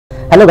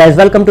Hello guys,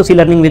 welcome to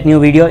Clearning with new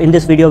video. In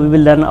this video we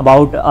will learn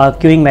about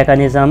queuing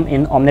mechanism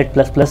in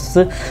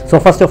Omnetpp.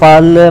 So first of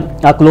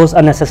all, close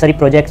unnecessary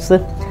projects.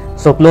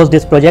 So close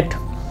this project.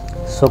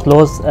 So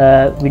close,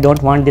 we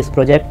don't want this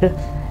project.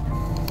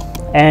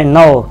 And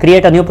now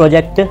create a new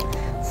project,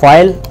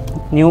 file,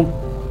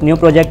 new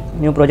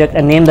project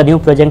and name the new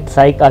project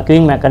like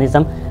queuing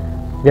mechanism.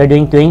 We are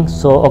doing queuing.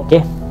 So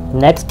okay,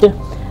 next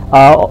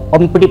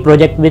Omnetpp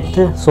project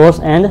with source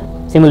and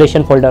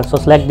simulation folder. So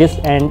select this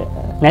and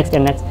next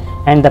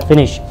and the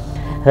finish.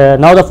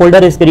 Now the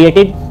folder is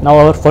created. Now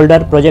our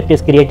folder project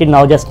is created.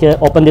 Now just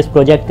open this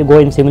project, go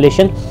in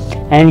simulation,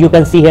 and you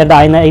can see here the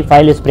ini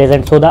file is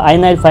present. So the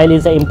ini file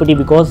is empty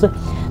because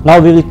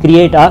now we will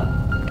create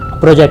a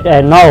project.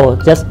 And now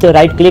just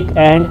right click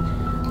and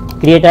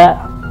create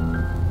a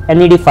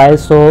NED file.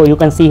 So you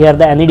can see here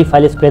the NED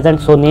file is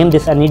present. So name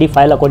this NED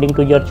file according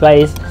to your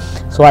choice.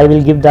 So I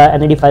will give the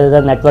NED file as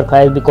a network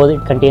file because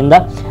it contains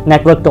the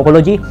network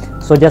topology.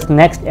 So just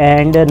next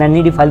and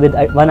NED file with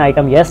one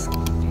item, yes,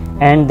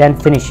 and then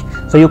finish.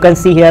 So you can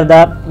see here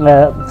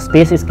the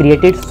space is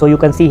created. So you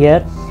can see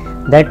here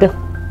that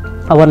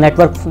our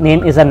network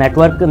name is a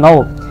network.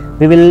 Now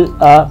we will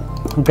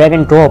drag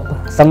and drop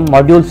some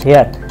modules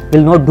here. We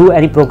will not do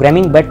any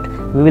programming, but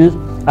we will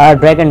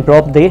drag and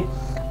drop the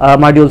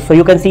modules. So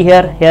you can see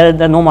here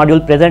the no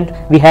module present.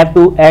 We have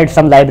to add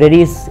some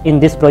libraries in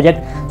this project.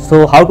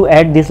 So how to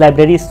add these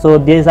libraries? So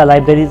these are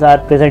libraries are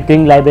present,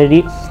 queuing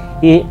library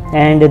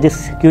and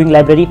this queuing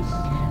library,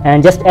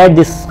 and just add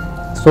this.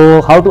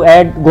 So how to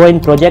add? Go in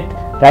project,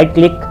 right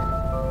click,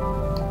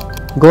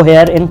 go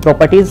here in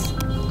properties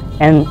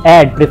and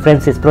add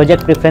preferences,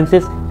 project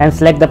preferences, and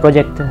select the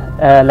project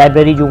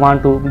library you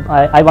want to.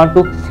 I want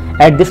to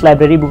add this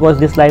library because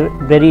this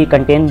library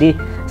contain the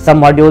some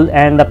module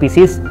and the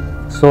PCs.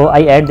 So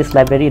I add this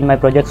library in my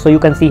project. So you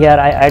can see here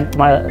I add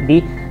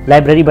the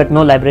library, but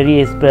no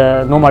library is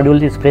no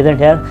module is present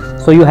here.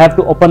 So you have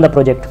to open the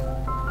project.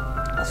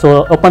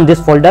 So open this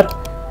folder.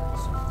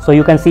 So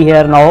you can see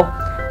here now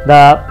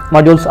the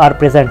modules are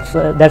present.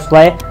 So that's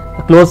why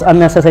close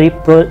unnecessary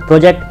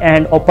project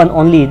and open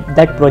only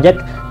that project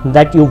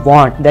that you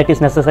want, that is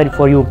necessary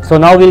for you. So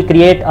now we'll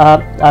create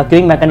a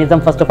queuing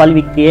mechanism. First of all,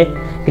 we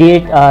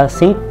create a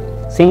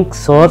sync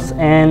source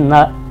and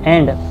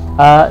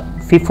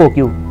FIFO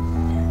queue.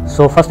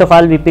 So first of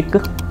all, we pick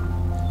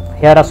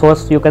here a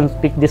source. You can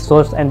pick this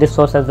source and this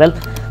source as well.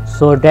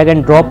 So drag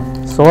and drop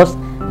source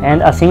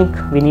and a sync.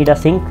 We need a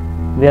sync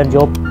where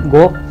job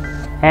go,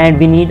 and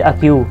we need a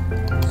queue.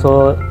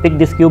 So pick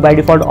this queue. By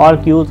default all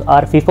queues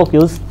are FIFO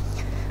queues.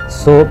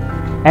 So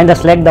and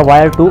select the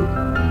wire to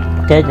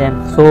attach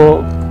them.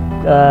 So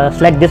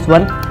select this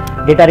one,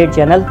 data rate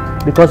channel,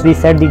 because we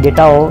set the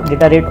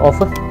data rate of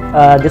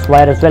this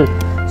wire as well.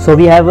 So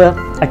we have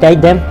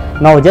attached them.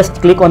 Now just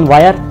click on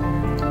wire,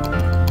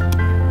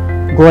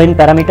 go in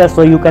parameters.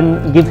 So you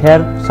can give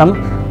here some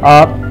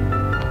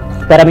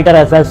parameter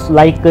as well,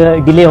 like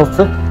delay of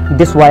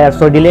this wire.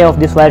 So delay of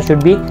this wire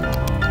should be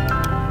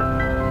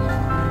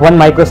 1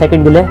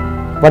 microsecond delay,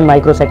 1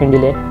 microsecond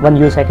delay, 1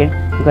 u second.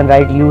 You can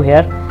write u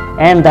here.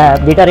 And the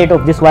data rate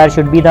of this wire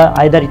should be the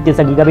either it is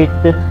a gigabit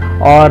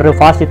or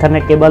fast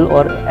Ethernet cable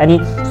or any.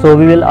 So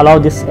we will allow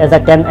this as a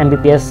 10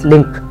 Mbps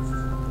link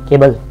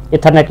cable,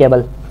 Ethernet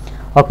cable.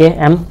 Okay,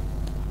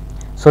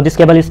 so this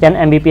cable is 10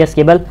 Mbps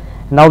cable.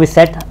 Now we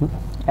set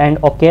and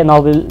okay.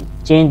 Now we'll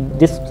change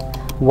this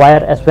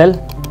wire as well.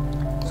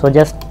 So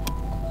just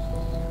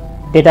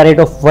data rate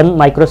of 1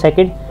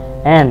 microsecond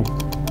and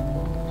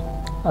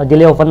a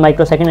delay of 1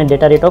 microsecond and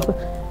data rate of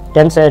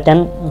 10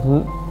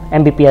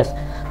 Mbps.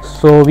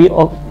 So we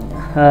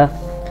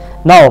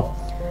now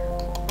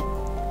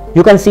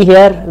you can see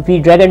here we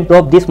drag and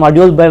drop this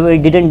module, but we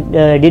didn't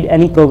did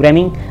any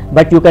programming.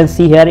 But you can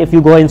see here if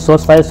you go in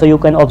source file, so you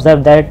can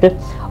observe that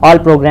all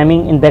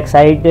programming in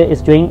backside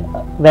is doing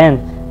when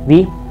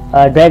we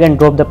drag and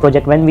drop the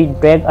project. When we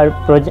drag our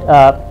project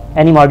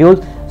any module,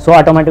 so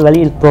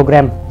automatically it will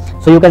program.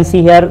 So you can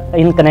see here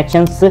in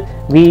connections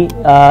we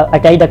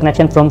attach the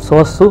connection from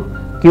source to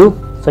queue.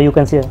 So you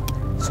can see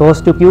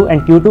source to queue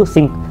and queue to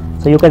sync.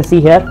 So you can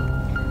see here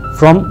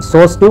from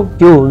source to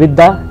queue with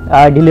the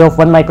delay of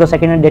 1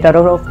 microsecond and data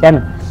rate of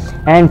 10,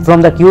 and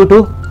from the queue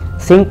to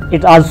sync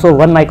it also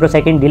 1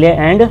 microsecond delay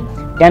and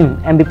 10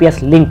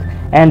 Mbps link.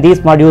 And these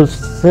modules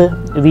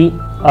we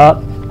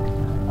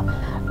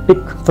pick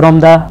from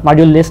the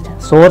module list,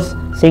 source,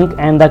 sync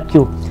and the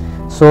queue.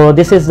 So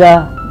this is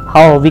the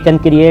how we can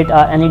create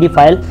a NED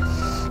file,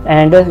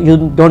 and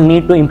you don't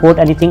need to import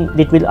anything.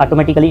 It will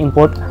automatically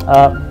import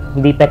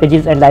the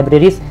packages and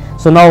libraries.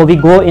 So now we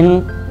go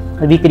in,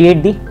 we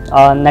create the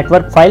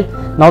network file.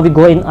 Now we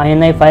go in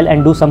ini file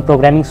and do some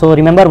programming. So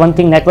remember one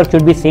thing, network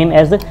should be same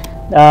as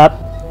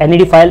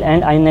NED file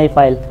and ini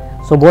file.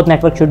 So both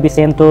network should be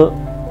same. So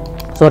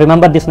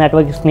remember this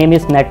network's name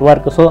is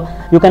network. So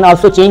you can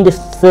also change this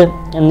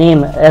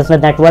name as the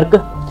network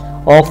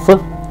of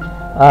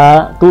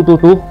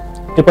 222.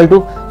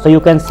 So you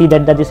can see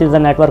that this is the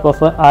network of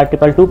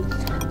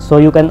R222. So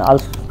you can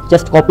also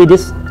just copy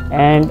this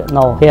and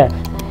now here.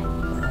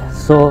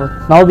 So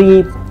now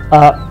we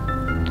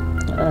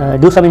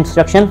do some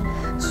instruction.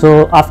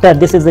 So after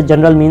this is the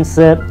general, means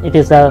it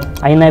is a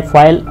INI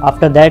file.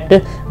 After that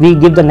we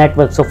give the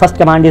network. So first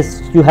command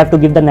is you have to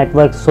give the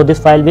network, so this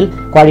file will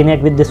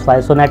coordinate with this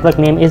file. So network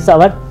name is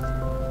our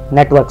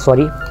network,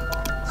 sorry,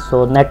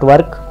 so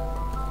network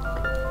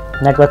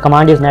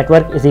command is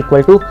network is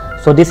equal to,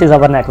 so this is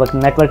our network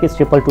is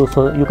 222.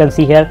 So you can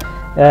see here,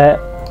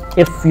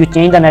 if you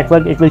change the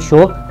network it will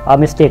show a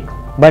mistake,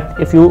 but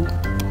if you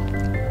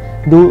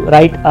do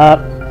write a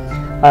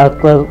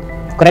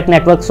correct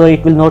network, so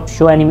it will not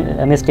show any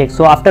mistake.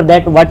 So after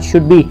that, what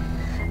should be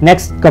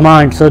next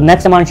command? So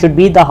next command should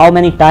be the how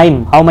much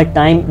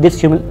time this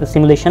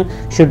simulation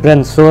should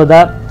run. So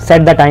the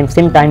set the time,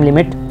 sim time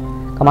limit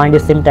command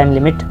is sim time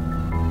limit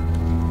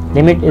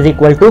is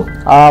equal to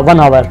 1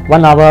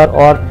 hour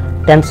or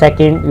 10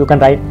 second, you can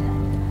write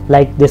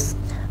like this.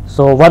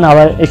 So 1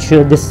 hour it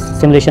should, this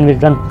simulation will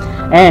run.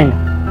 And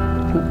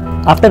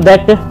after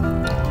that,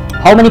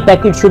 how many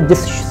packets should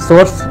this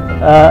source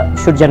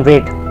should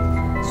generate?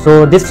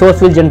 So this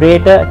source will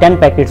generate 10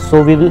 packets.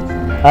 So we will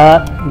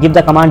give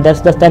the command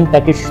that the 10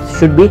 packets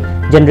should be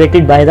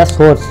generated by the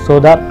source. So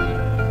the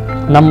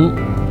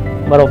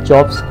number of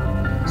jobs,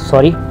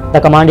 sorry, the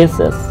command is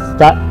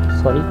star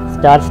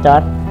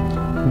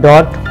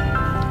dot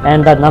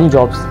and the num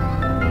jobs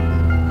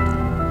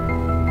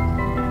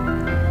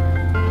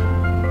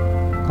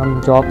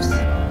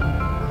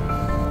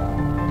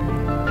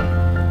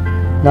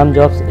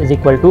is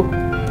equal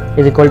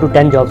to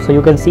 10 jobs. So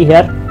you can see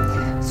here,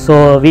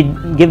 so we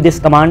give this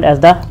command as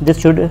this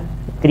should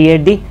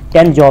create the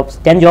 10 jobs.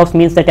 10 jobs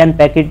means the 10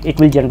 packet it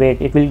will generate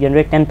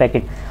 10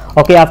 packet.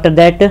 Okay, after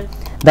that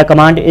the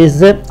command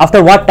is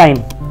after what time,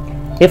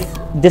 if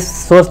this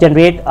source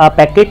generate a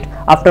packet,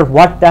 after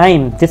what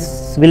time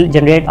this will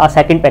generate a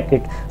second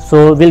packet.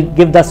 So we'll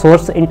give the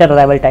source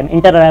inter-arrival time.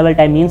 Inter-arrival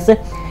time means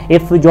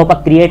if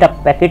job create a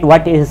packet,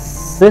 what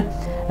is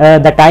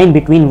the time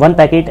between one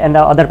packet and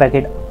the other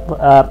packet.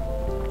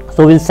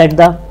 So we'll set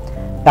the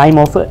time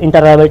of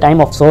inter-arrival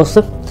time of source.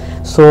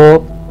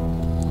 So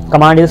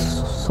command is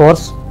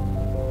source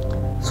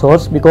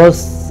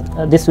because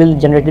this will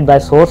generated by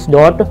source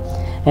dot,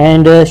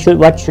 and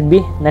what should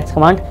be next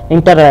command,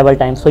 inter-arrival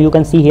time. So you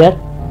can see here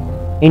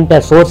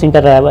source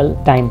inter-arrival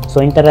time.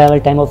 So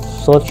inter-arrival time of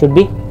source should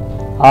be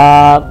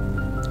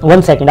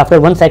 1 second. After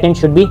 1 second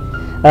should be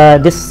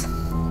this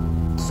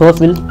source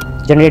will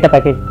generate a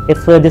packet.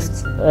 If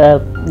this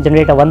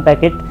generate a one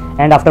packet,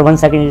 and after 1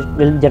 second it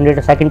will generate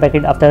a second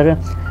packet, after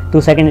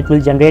 2 seconds it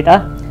will generate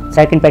a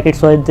second packet.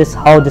 So this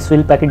how this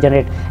will packet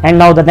generate. And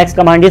now the next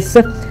command is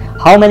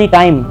how much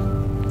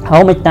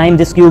time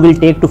this queue will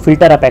take to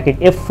filter a packet.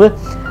 If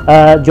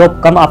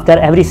job come after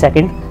every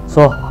second,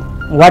 so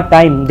what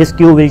time this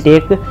queue will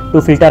take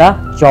to filter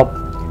a job.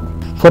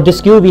 For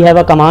this queue we have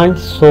a command,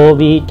 so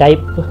we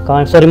type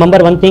command. So remember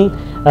one thing,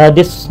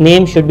 this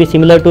name should be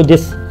similar to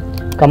this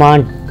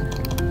command,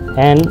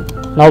 and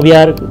now we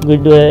are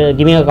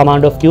giving a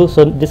command of queue,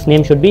 so this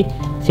name should be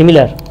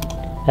similar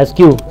as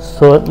queue.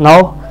 So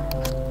now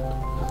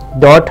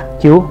dot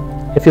queue,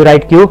 if you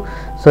write queue,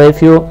 so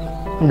if you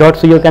dot,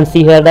 so you can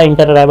see here the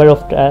inter-arrival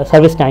of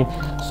service time.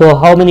 So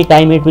how many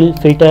time it will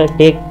take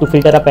to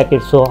filter a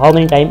packet. So how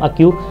many time a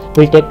queue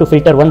will take to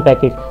filter one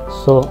packet.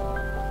 So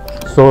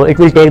it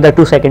will take the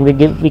 2 seconds.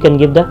 We can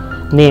give the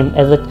name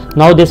as a,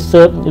 now this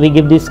we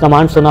give this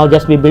command. So now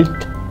just we built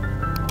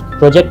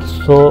project,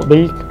 so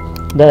build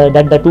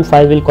the two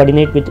files will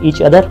coordinate with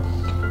each other.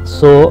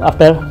 So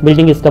after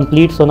building is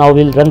complete, so now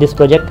we'll run this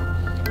project.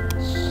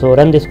 So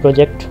run this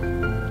project,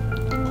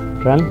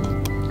 run.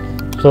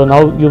 So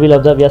now you will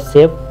observe, yes,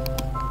 save.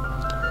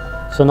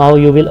 So now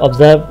you will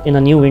observe in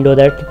a new window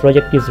that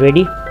project is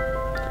ready.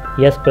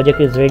 Yes, project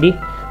is ready.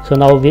 So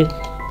now we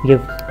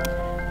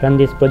run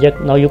this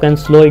project. Now you can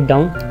slow it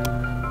down.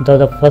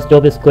 The first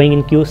job is going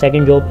in queue,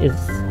 second job is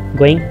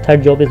going,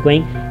 third job is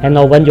going, and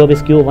now one job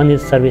is queue, one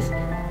is service.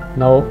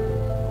 Now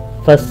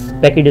first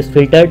packet is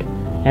filtered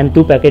and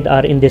 2 packets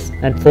are in this,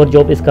 and 4th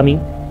job is coming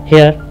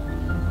here.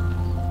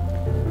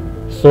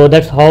 So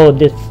that's how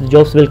this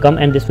jobs will come,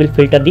 and this will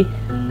filter the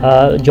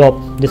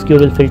job. This queue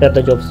will filter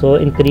the job. So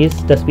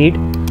increase the speed.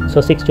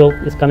 So 6 job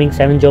is coming,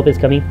 7 job is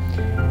coming,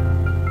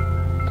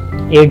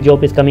 8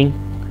 job is coming,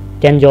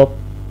 10 job,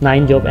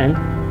 9 job, and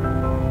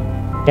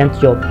 10th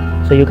job.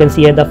 So you can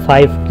see here the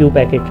 5 queue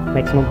packet,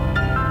 maximum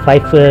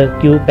 5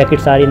 queue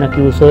packets are in a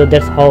queue. So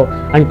that's how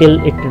until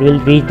it will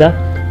reach the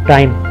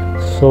time.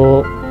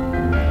 So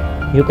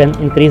you can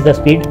increase the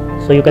speed.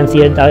 So you can see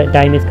here the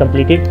time is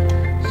completed.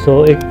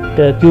 So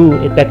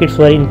packets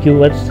were in queue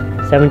was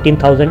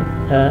 17,000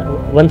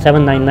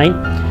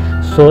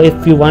 So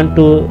if you want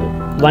the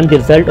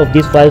result of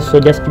these files, so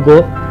just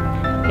go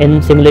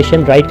in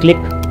simulation, right click,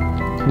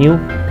 new,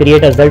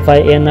 create a result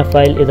file. ANF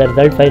file is a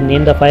result file,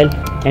 name the file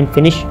and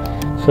finish.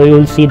 So you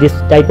will see this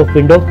type of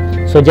window.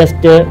 So just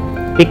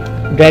pick,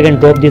 drag and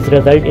drop this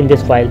result in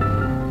this file.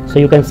 So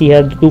you can see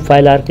here 2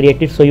 files are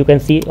created. So you can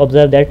see,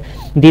 observe that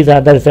these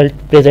are the result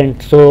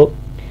present. So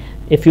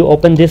if you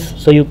open this,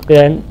 so you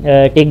can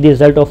take the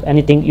result of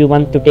anything you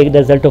want to take, the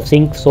result of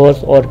sync,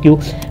 source or queue.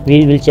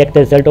 We will check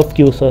the result of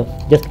queue. So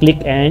just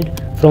click and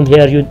from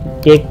here you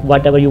take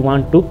whatever you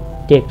want to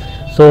take.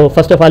 So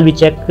first of all we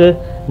check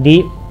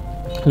the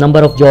number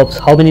of jobs,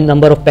 how many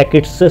number of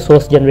packets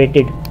source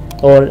generated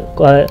or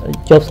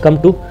jobs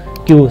come to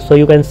queue. So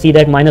you can see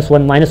that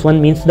 -1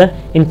 means the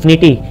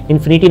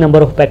infinity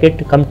number of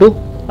packet come to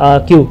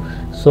queue.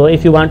 So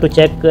if you want to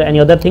check any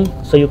other thing,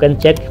 so you can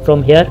check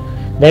from here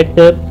that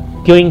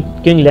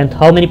queuing length,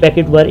 how many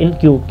packet were in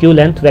queue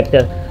length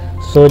vector.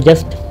 So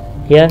just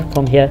here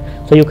from here,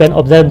 so you can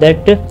observe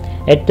that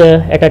at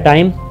a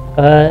time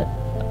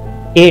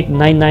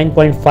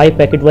 899.5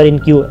 packet were in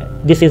queue.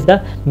 This is the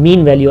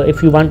mean value.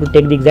 If you want to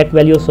take the exact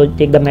value, so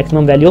take the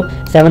maximum value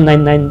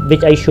 799,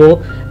 which I show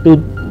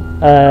to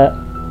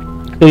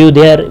you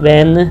there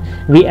when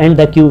we end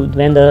the queue,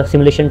 when the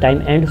simulation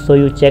time ends. So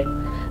you check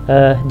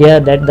there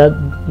that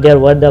there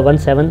were the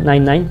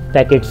 1799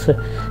 packets.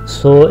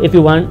 So if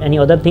you want any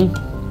other thing,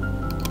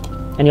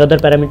 any other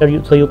parameter,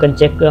 so you can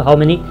check how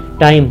many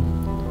time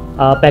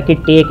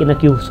packet take in a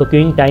queue. So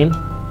queuing time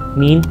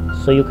mean,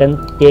 so you can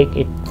take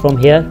it from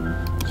here.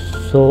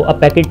 So a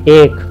packet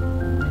take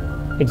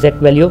exact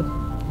value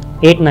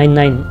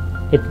 899,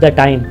 it's the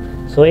time,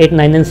 so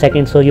 899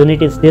 seconds. So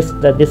unit is this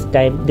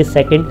time, this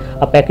second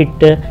a packet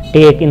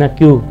take in a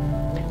queue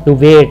to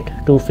wait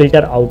to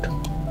filter out.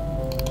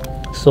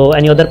 So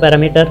any other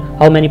parameter,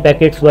 how many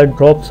packets were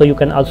dropped, so you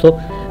can also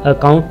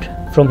count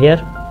from here.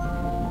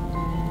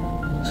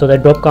 So the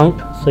drop count,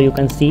 so you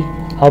can see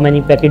how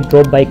many packet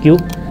dropped by queue.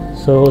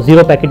 So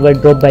 0 packet were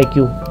dropped by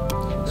queue,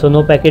 so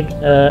no packet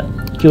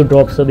queue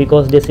drops. So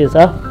because this is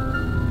a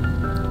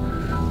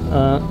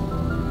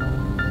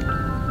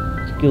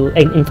queue,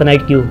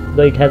 infinite queue,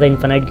 so it has an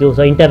infinite queue.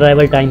 So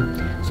inter-arrival time,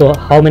 so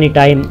how many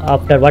time,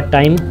 after what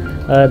time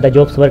the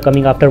jobs were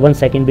coming, after 1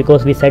 second,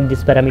 because we set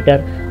this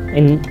parameter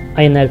in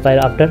INL file,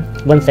 after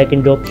 1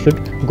 second job should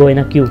go in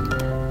a queue.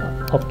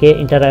 Okay,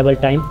 inter-arrival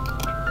time.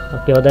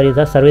 Okay, other is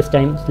the service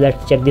time. So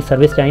let's check the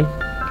service time.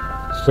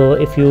 So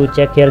if you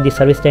check here the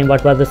service time,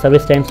 what was the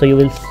service time, so you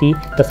will see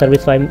the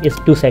service time is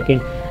 2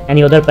 seconds.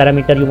 Any other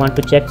parameter you want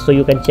to check, so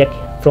you can check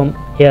from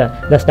here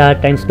the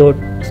start time,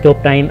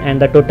 stop time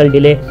and the total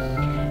delay.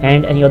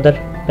 And any other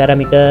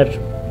parameter,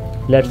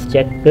 let's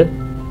check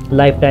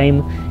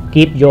lifetime,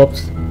 keep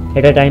jobs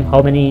at a time,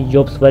 how many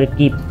jobs were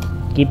keep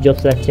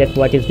jobs. Let's check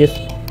what is this.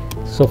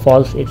 So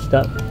false, it's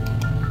the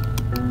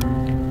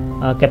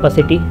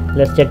capacity.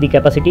 Let's check the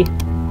capacity.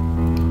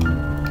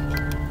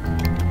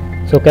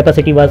 So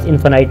capacity was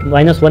infinite.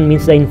 -1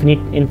 means the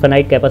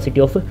infinite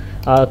capacity of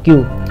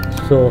queue.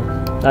 So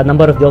a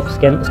number of jobs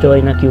can store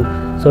in a queue.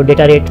 So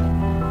data rate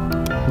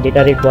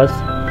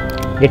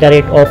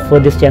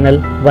of this channel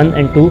 1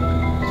 and 2.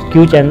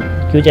 Queue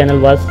channel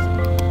was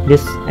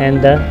this,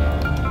 and the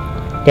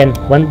 10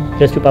 1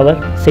 raised to power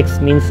 6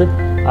 means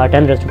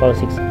 10 raised to power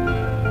 6.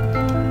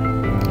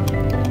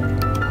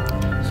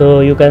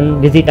 So you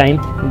can busy time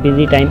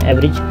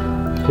average,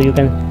 so you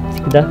can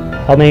see the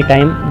how many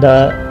time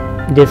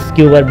this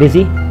queue were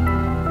busy.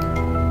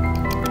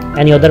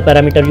 Any other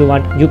parameter you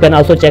want, you can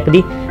also check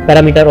the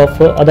parameter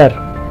of other,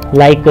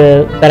 like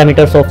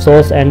parameters of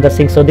source and the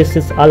sync. So this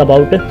is all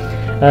about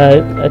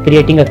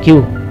creating a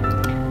queue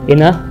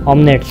in a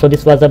Omnet. So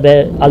this was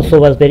also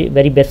was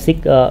very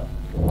basic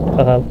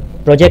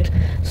project.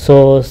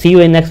 So see you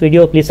in next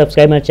video. Please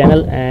subscribe my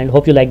channel and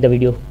hope you like the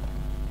video.